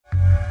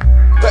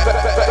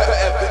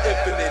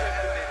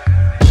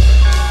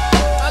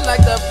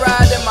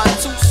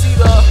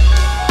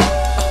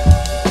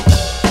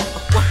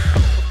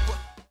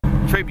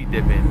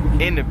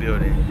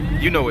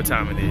know what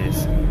time it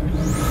is.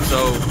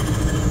 So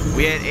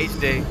we had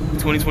H-Day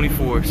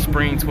 2024,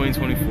 spring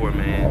 2024,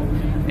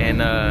 man. And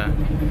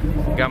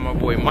got my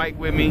boy Mike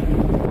with me. You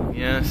know what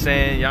I'm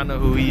saying? Y'all know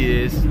who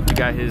he is. We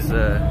got his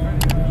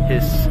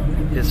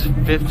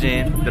 5th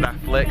gen that I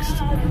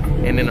flexed.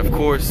 And then of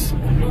course,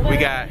 we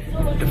got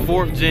the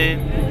 4th gen.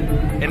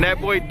 And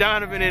that boy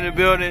Donovan in the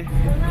building.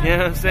 You know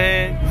what I'm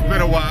saying? It's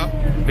been a while.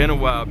 Been a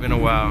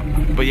while.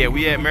 But yeah,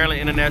 we at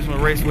Maryland International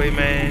Raceway,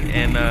 man.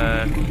 And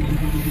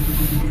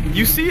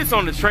you see it's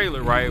on the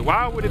trailer, right?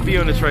 Why would it be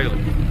on the trailer?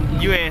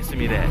 You answer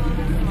me that.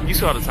 You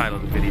saw the title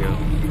of the video.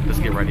 Let's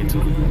get right into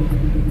it.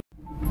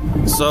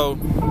 So,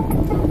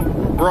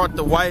 brought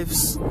the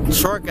wife's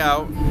truck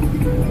out.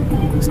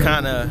 It's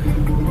kind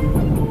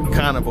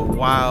of a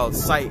wild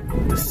sight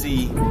to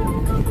see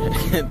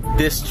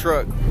this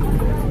truck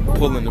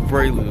pulling the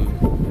Prelude.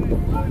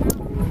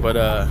 But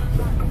you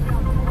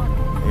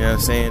know what I'm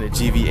saying, the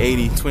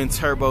GV80 twin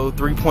turbo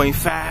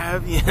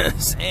 3.5, you know what I'm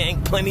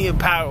saying, plenty of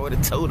power to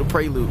tow the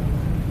Prelude.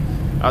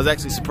 I was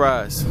actually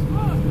surprised.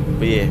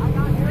 But yeah,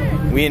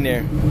 we in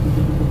there.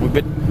 We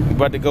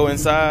about to go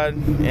inside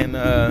and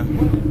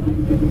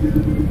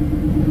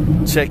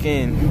check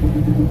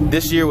in.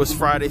 This year was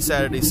Friday,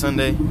 Saturday,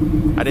 Sunday.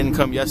 I didn't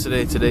come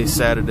yesterday. Today's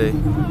Saturday.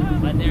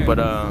 But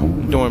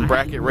doing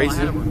bracket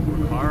racing,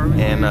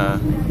 and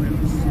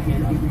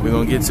we're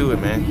gonna get to it,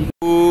 man.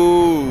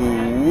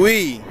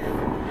 Ooh-wee.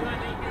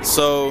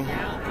 So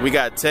we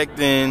got teched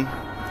in.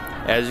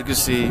 As you can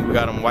see, we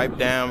got them wiped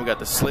down. We got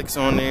the slicks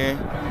on there.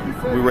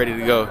 We ready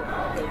to go.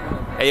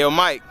 Hey, yo,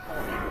 Mike.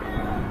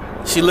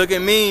 She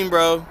looking mean,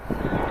 bro.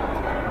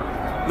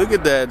 Look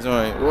at that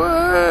joint.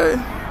 What?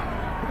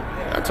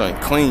 That joint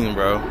clean,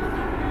 bro.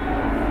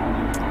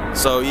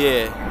 So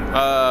yeah,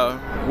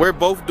 we're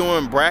both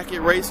doing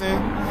bracket racing,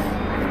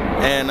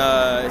 and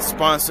it's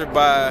sponsored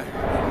by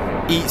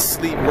Eat,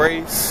 Sleep,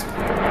 Race. You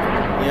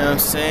know what I'm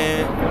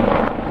saying?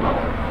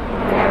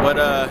 But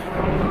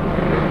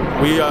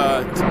we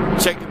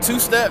checked the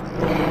 2-step.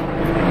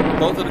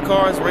 Both of the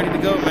cars ready to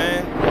go,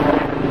 man.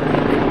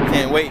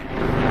 Can't wait.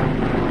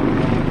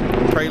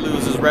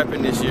 Preludes is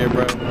repping this year,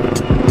 bro.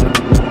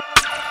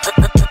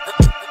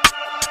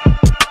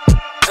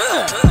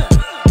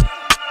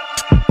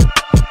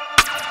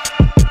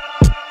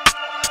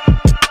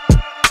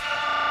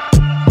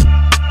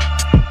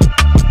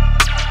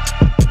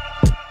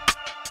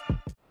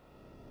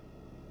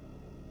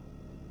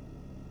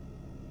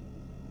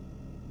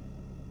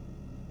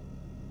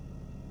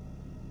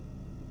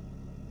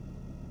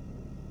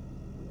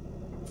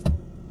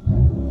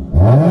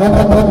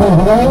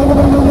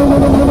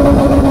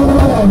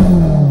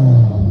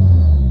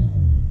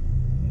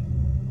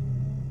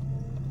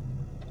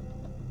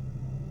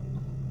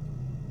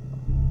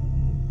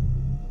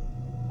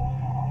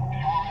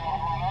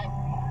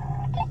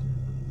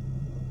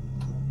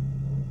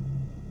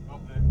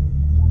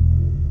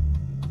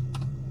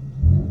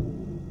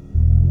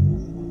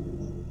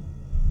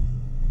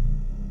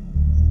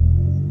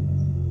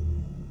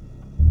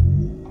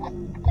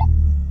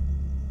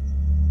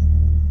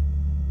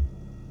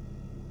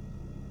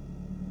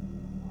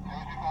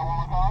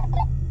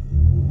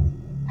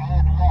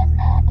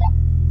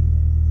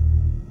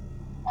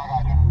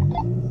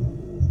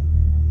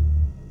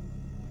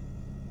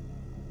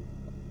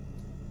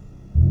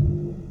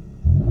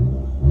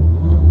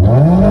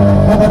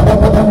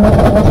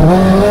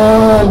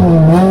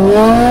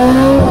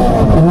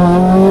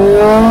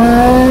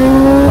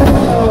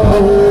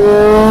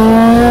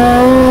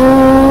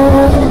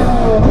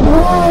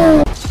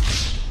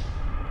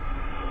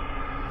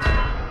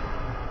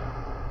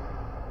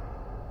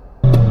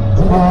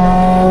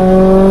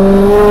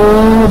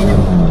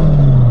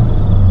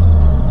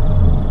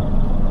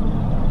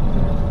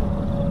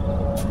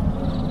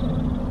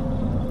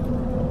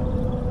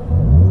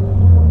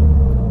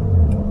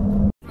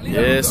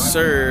 Yes,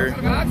 sir.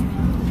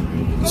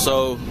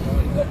 So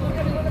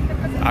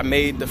I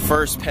made the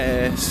first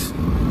pass,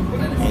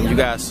 and you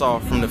guys saw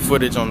from the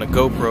footage on the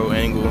GoPro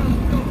angle,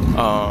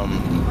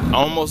 I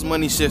almost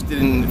money shifted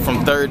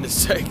from 3rd to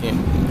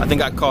 2nd. I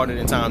think I caught it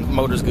in time.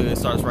 Motor's good,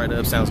 starts right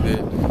up, sounds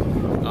good.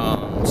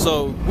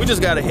 So we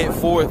just got to hit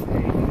 4th.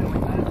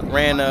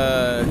 Ran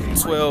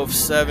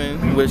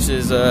 12.7, which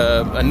is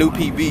a new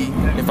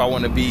PB if I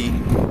want to be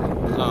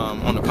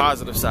on the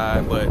positive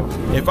side. But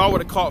if I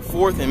would have caught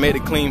 4th and made a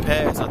clean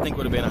pass, I think it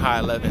would have been a high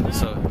 11.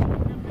 So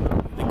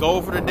the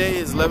goal for the day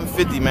is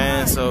 11:50,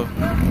 man. So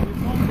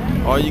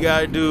all you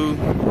gotta do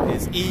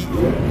is eat,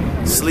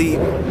 sleep,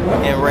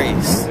 and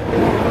race.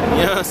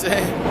 You know what I'm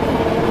saying?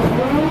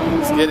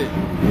 Let's get it.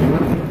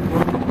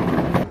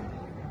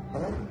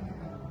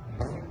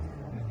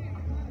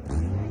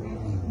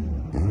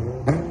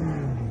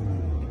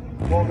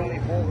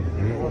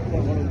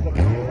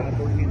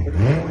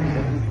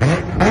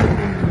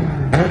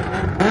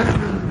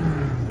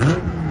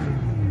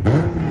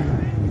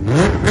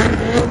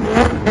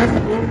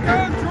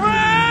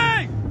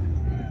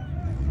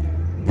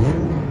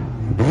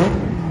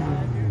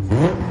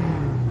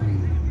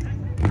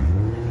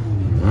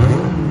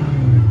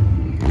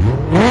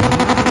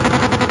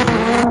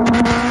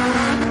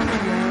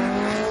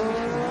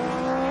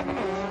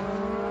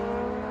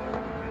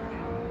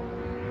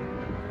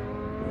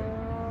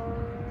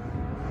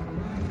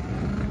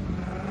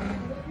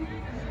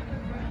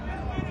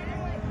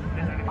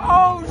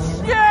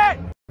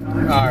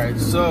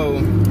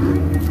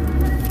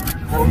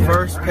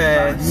 first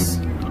pass.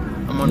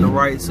 I'm on the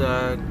right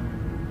side.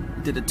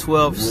 Did a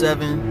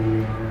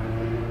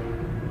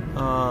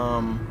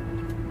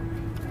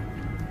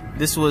 12.7.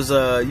 This was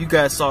you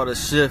guys saw the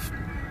shift,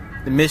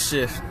 the mid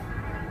shift.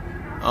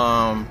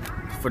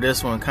 For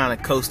this one, kind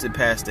of coasted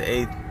past the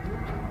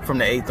 8th, from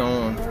the 8th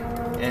on,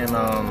 and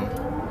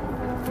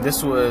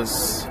this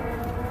was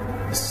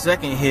the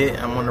second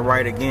hit. I'm on the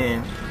right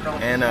again,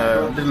 and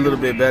did a little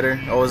bit better.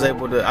 I was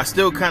able to. I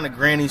still kind of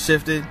granny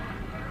shifted.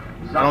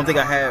 I don't think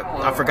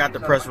I forgot to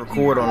press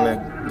record on the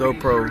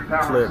GoPro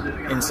clip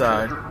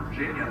inside,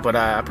 but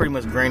I pretty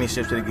much granny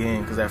shifted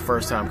again because that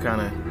first time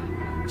kind of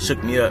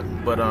shook me up.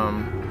 But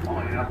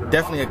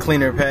definitely a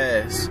cleaner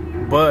pass.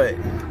 But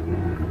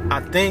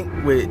I think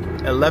with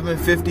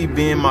 1150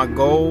 being my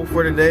goal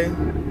for today,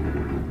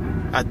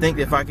 I think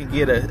if I can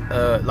get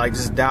a like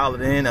just dial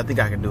it in, I think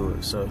I can do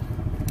it. So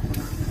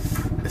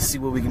let's see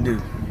what we can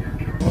do.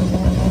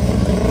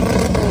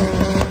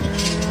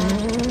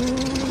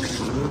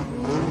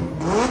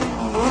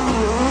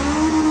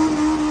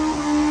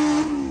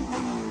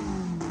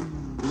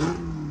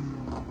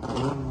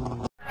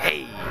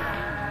 Hey,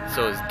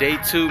 so it's day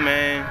 2,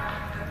 man.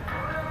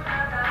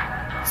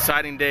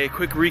 Exciting day.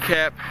 Quick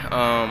recap.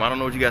 I don't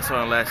know what you guys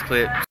saw in the last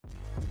clip.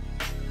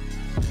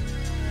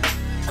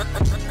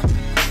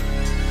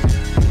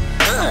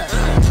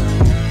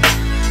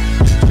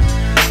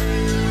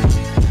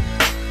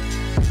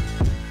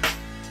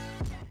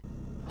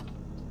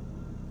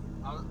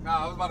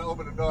 I was about to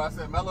open the door. I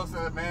said, Mello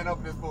said, man,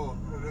 open this pool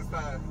this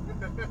time.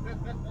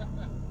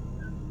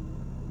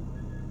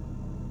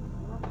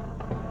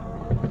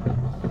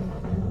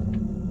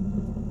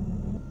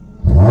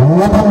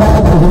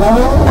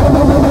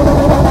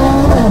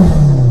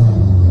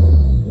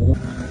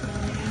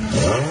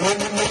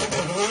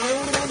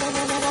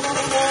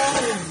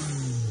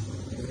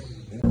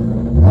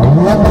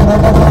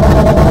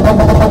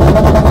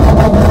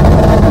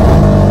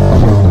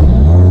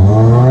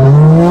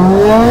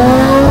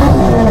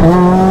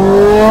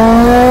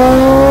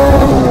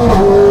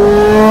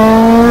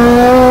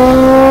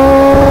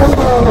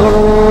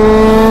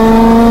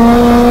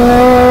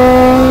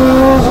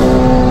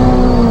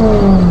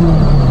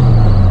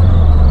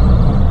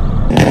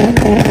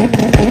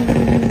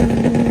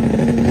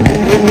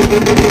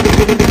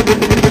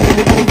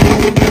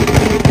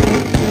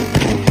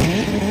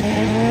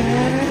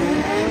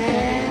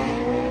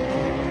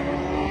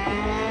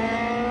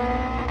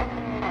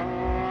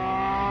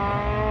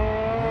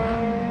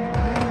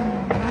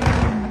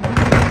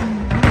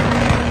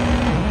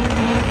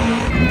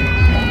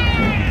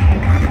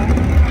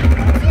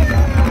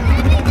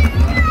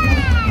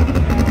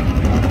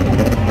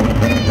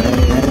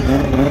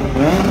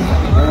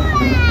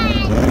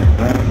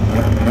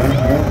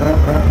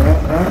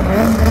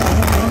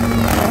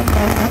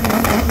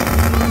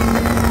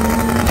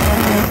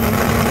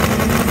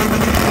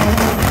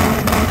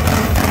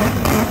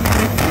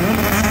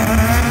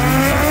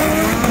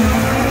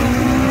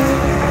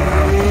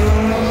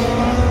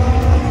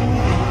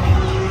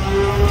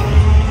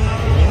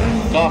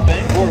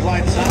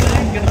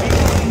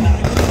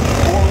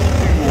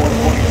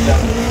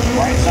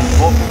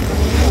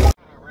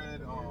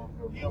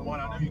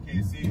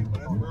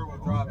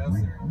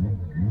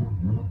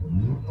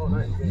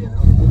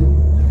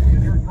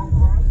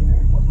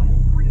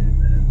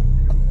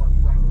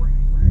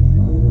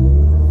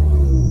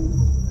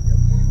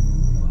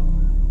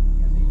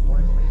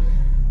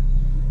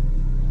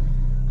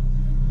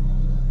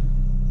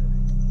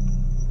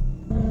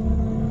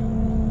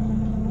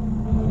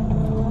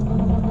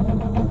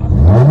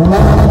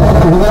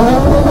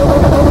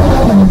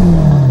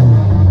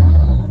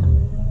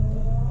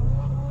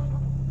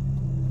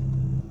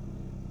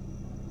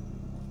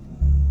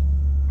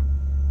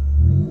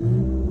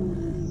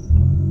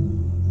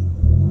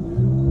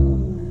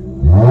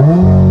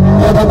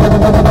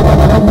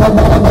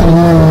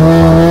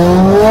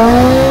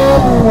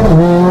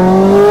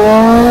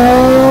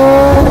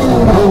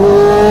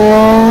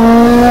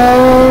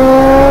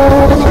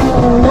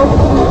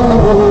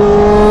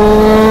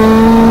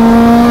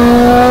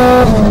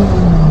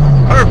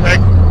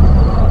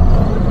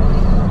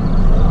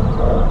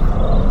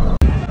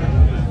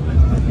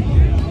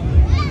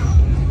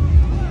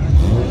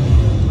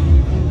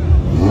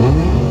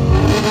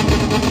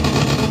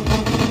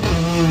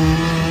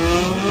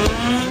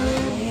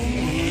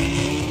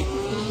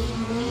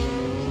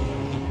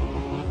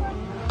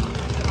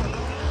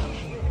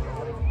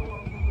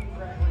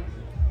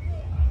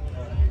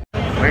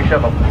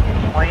 of a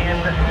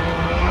planned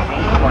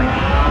sequence.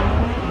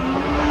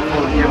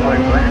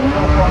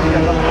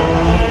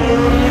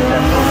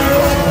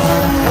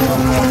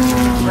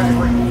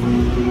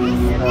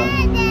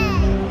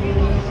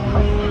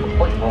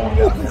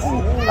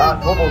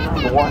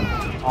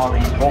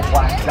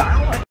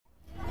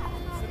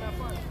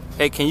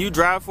 Hey, can you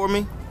drive for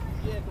me?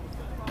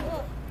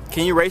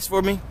 Can you race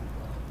for me?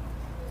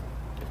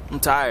 I'm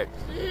tired.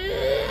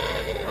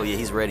 Oh yeah,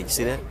 he's ready.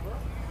 See that?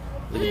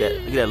 Look at that.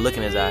 Look at that look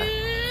in his eye.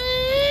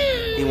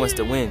 He wants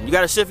to win. You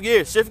gotta shift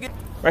gears. Shift gear.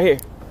 Right here.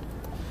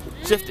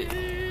 Shift it.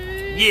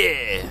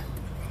 Yeah.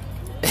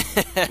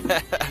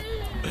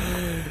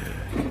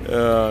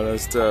 Oh,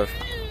 that's tough.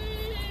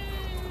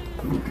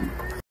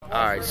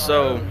 Alright,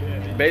 so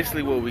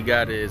basically what we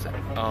got is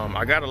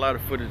I got a lot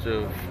of footage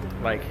of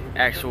like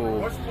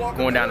actual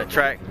going down the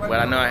track, but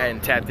I know I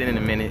hadn't tapped in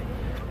a minute.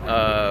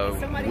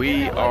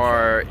 We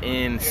are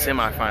in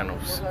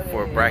semifinals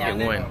for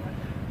bracket 1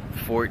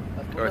 for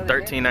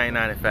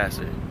 $13.99 and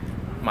faster.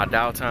 My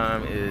dial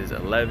time is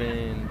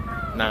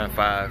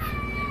 11:95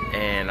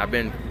 and I've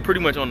been pretty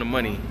much on the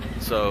money,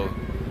 so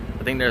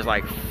I think there's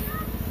like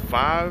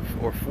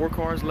 5 or 4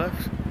 cars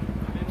left.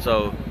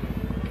 So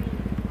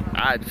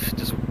I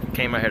just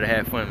came out here to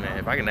have fun, man.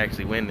 If I can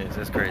actually win this,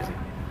 that's crazy.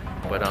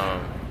 But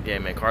yeah,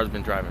 man, car's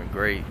been driving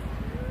great.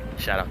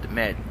 Shout out to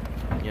Matt.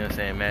 You know what I'm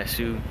saying? Matt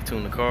Shoe, he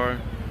tuned the car.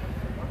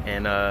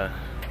 And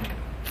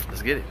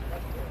let's get it.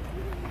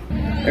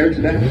 Air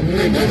to that.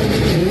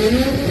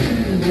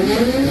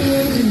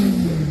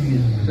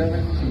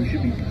 7, so we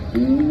should be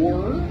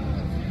 4.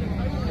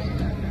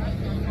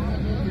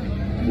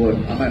 Look,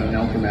 I'm at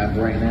announcer map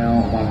right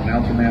now. I'm on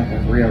announcer map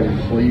for 3 hours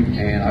of sleep,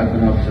 and I've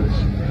been up since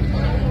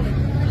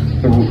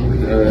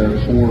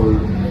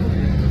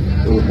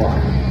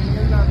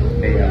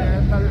 4:05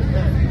 a.m.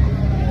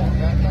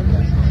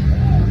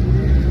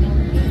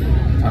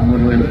 I'm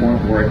literally at the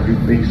point where I do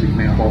basic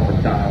math off the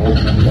dial.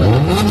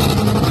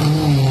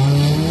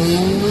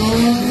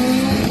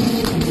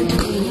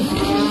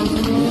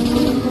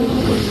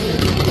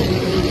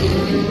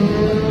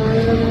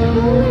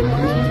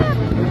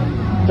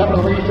 Top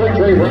of the racetrack,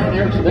 Trey Brown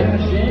here,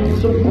 Sebastian.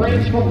 Some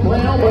brakes from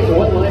Brown, but the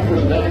one line for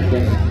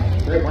Sebastian.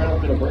 Trey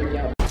Brown's going to break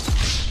out.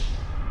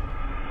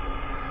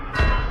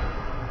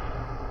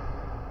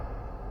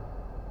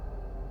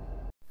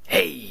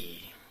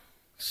 Hey,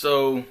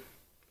 so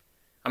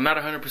I'm not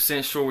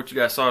 100% sure what you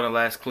guys saw in the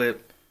last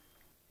clip,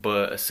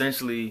 but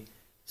essentially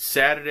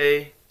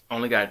Saturday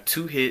only got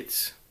 2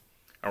 hits.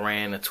 I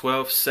ran a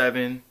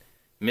 12.7,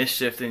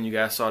 misshifting. You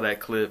guys saw that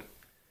clip.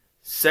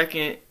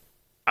 Second,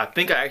 I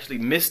think I actually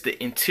missed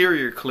the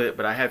interior clip,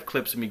 but I have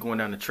clips of me going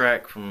down the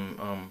track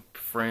from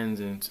friends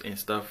and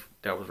stuff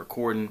that was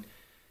recording,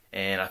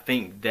 and I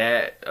think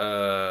that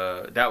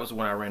that was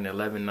when I ran the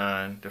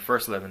 11.9, the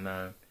first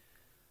 11.9.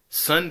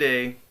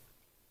 Sunday,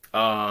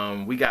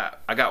 I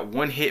got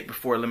 1 hit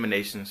before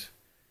eliminations.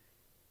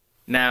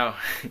 Now,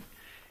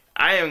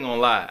 I ain't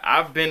gonna lie,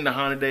 I've been to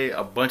Honda Day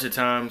a bunch of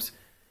times,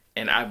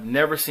 and I've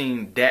never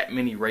seen that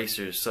many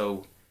racers.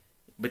 So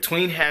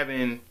between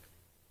having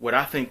what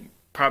I think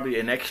probably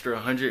an extra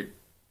 100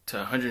 to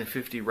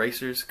 150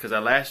 racers, because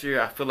last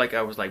year I feel like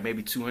I was like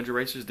maybe 200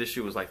 racers. This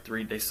year was like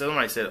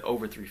somebody said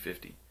over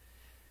 350.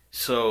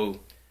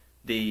 So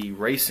the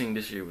racing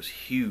this year was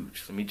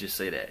huge. Let me just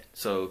say that.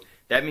 So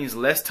that means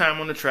less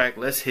time on the track,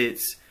 less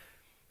hits,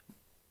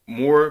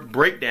 more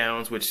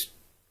breakdowns, which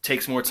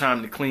takes more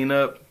time to clean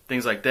up,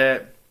 things like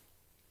that.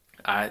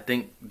 I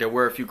think there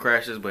were a few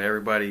crashes, but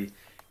everybody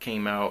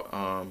came out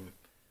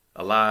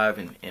alive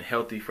and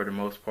healthy for the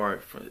most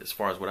part, as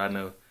far as what I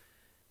know.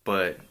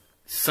 But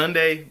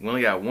Sunday, we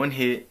only got 1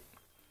 hit,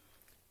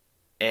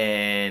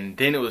 and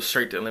then it was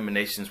straight to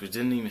eliminations, which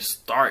didn't even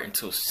start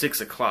until 6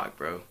 o'clock,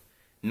 bro.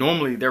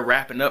 Normally, they're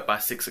wrapping up by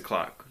 6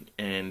 o'clock,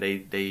 and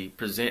they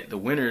present the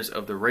winners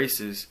of the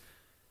races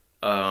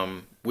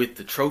with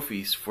the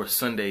trophies for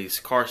Sunday's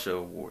car show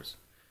awards.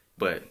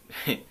 But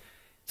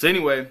so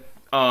anyway,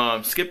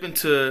 skipping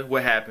to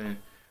what happened.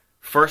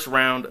 First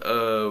round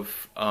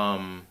of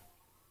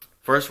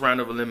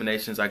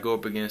eliminations, I go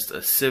up against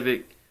a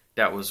Civic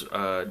that was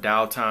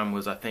dial time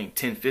was I think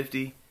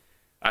 1050.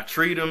 I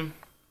treat him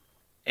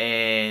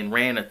and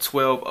ran a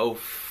 12.0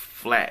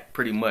 flat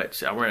pretty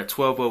much. I ran a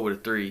 12.0 with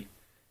a 3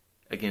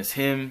 against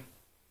him.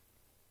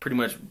 Pretty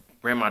much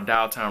ran my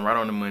dial time right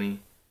on the money.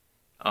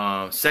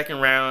 Second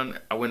round,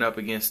 I went up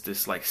against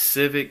this like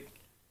Civic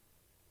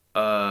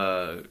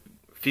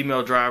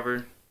female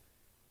driver.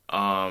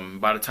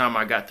 By the time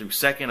I got through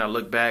second, I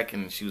looked back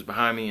and she was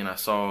behind me, and I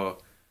saw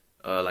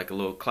like a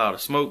little cloud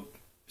of smoke.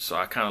 So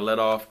I kind of let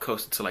off,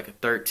 coasted to like a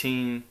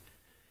 13.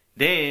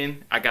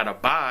 Then I got a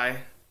bye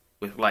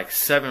with like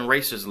 7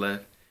 racers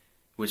left,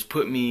 which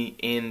put me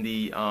in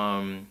the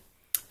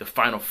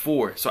final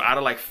 4. So out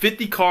of like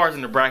 50 cars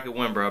in the bracket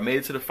 1, bro, I made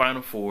it to the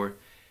final 4.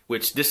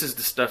 Which this is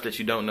the stuff that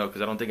you don't know,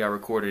 because I don't think I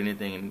recorded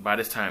anything, and by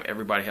this time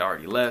everybody had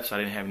already left, so I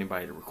didn't have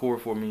anybody to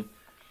record for me.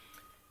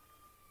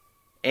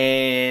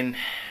 And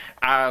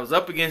I was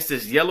up against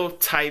this yellow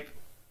type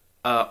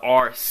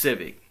R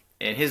Civic,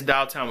 and his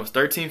dial time was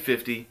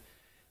 1350.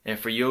 And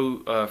for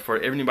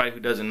everybody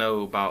who doesn't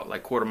know about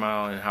like quarter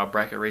mile and how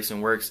bracket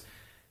racing works,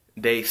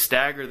 they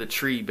stagger the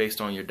tree based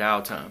on your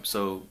dial time.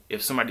 So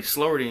if somebody's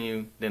slower than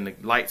you, then the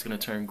light's gonna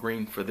turn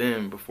green for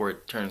them before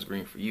it turns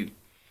green for you.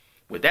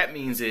 What that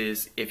means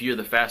is, if you're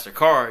the faster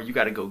car, you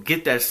got to go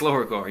get that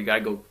slower car. You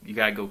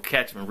gotta go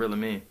catch him and reel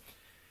him in.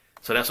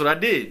 So that's what I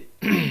did.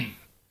 I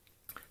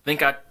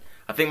think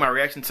my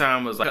reaction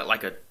time was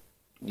like a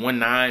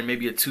 1.9,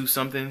 maybe a 2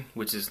 something,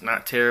 which is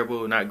not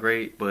terrible, not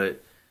great,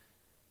 but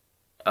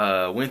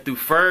went through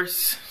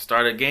first,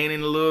 started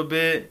gaining a little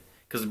bit,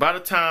 because by the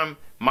time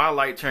my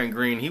light turned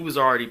green, he was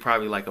already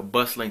probably like a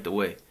bus length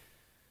away.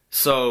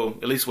 So,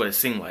 at least what it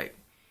seemed like.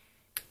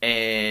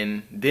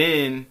 And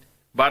then,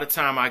 by the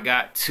time I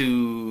got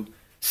to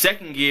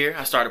second gear,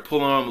 I started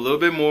pulling on him a little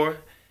bit more.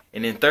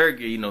 And then third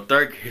gear, you know,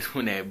 third gear is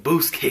when that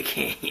boost kick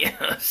in, you know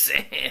what I'm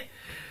saying?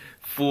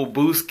 Full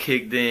boost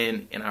kicked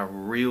in, and I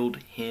reeled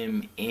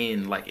him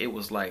in. Like, it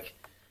was like,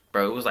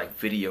 bro, it was like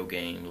video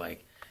game.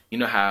 Like, you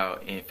know how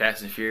in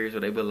Fast and Furious,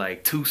 where they be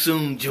like, too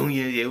soon,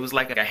 Junior? It was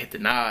like I hit the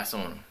NOS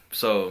on him.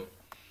 So,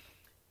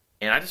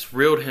 and I just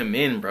reeled him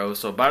in, bro.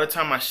 So by the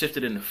time I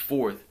shifted into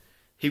fourth,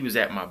 he was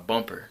at my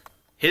bumper.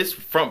 His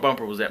front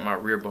bumper was at my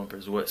rear bumper,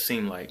 is what it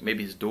seemed like.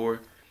 Maybe his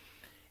door.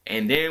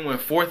 And then when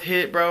fourth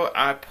hit, bro,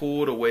 I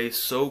pulled away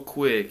so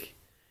quick.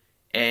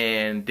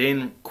 And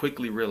then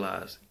quickly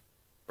realized,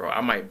 bro,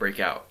 I might break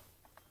out.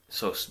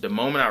 So the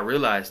moment I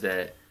realized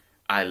that,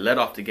 I let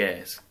off the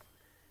gas.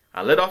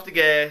 I let off the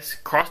gas,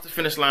 crossed the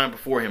finish line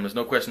before him. There's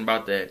no question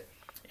about that.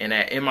 And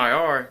at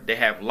MIR, they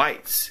have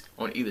lights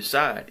on either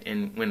side.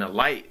 And when a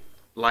light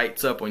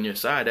lights up on your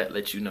side, that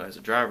lets you know as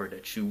a driver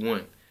that you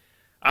won.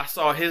 I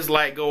saw his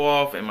light go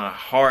off and my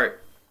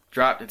heart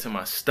dropped into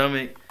my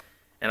stomach.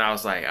 And I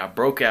was like, I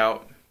broke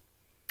out.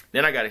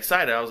 Then I got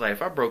excited. I was like,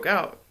 if I broke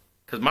out,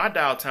 because my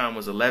dial time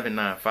was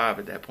 11.95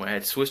 at that point. I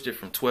had switched it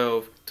from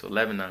 12 to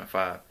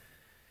 11.95.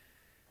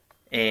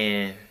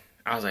 And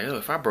I was like, oh,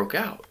 if I broke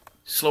out,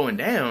 slowing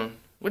down,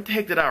 what the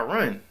heck did I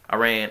run? I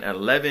ran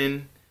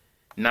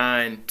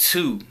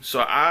 11.92.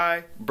 So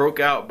I broke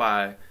out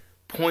by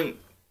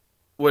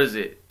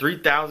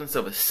 0.3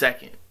 of a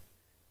second,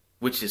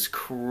 which is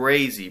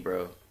crazy,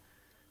 bro.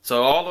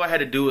 So all I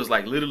had to do was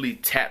like literally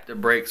tap the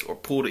brakes or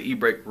pull the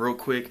e-brake real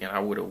quick, and I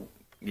would have,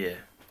 yeah.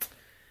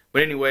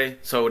 But anyway,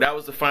 so that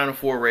was the Final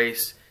Four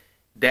race.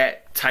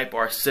 That Type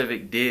R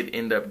Civic did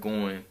end up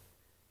going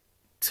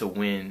to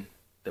win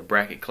the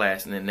bracket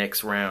class in the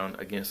next round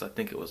against, I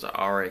think it was a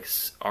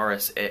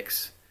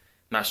RSX.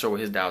 Not sure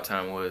what his dial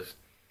time was.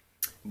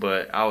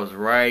 But I was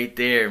right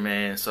there,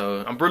 man.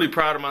 So I'm really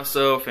proud of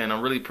myself, and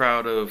I'm really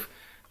proud of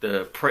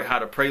how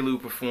the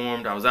Prelude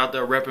performed. I was out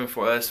there repping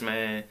for us,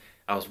 man.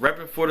 I was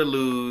repping for the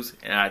lose,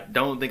 and I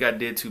don't think I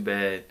did too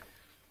bad.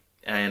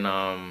 And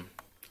I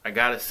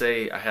gotta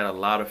say, I had a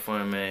lot of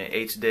fun, man.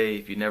 H-Day,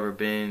 if you've never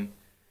been,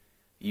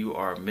 you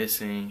are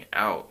missing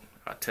out.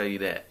 I'll tell you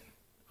that.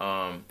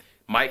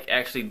 Mike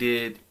actually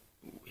did.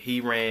 He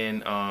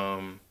ran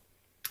a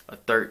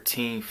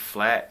 13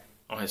 flat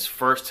on his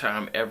first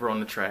time ever on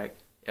the track,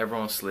 ever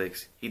on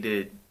slicks. He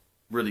did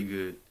really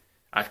good.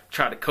 I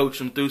tried to coach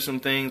him through some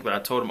things, but I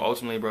told him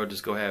ultimately, bro,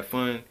 just go have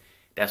fun.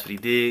 That's what he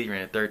did. He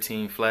ran a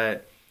 13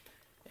 flat,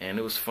 and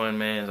it was fun,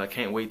 man. So I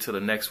can't wait till the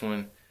next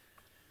one.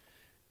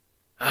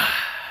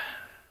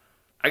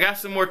 I got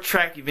some more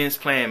track events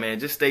planned,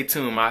 man. Just stay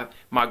tuned.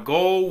 My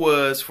goal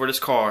was for this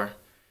car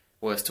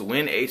was to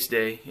win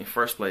H-Day in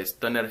first place.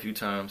 Done that a few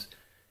times.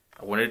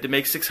 I wanted to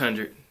make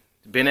 600.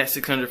 Been at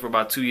 600 for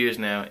about 2 years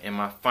now, and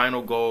my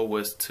final goal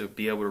was to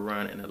be able to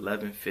run an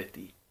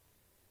 1150.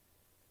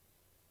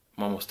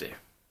 I'm almost there.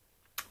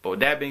 But with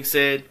that being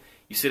said,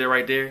 you see that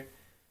right there?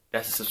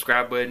 That's the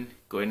subscribe button.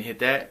 Go ahead and hit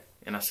that,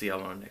 and I'll see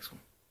y'all on the next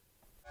one.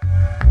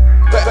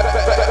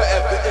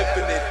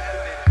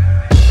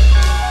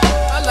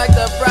 I like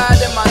the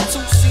ride in my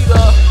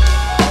two-seater.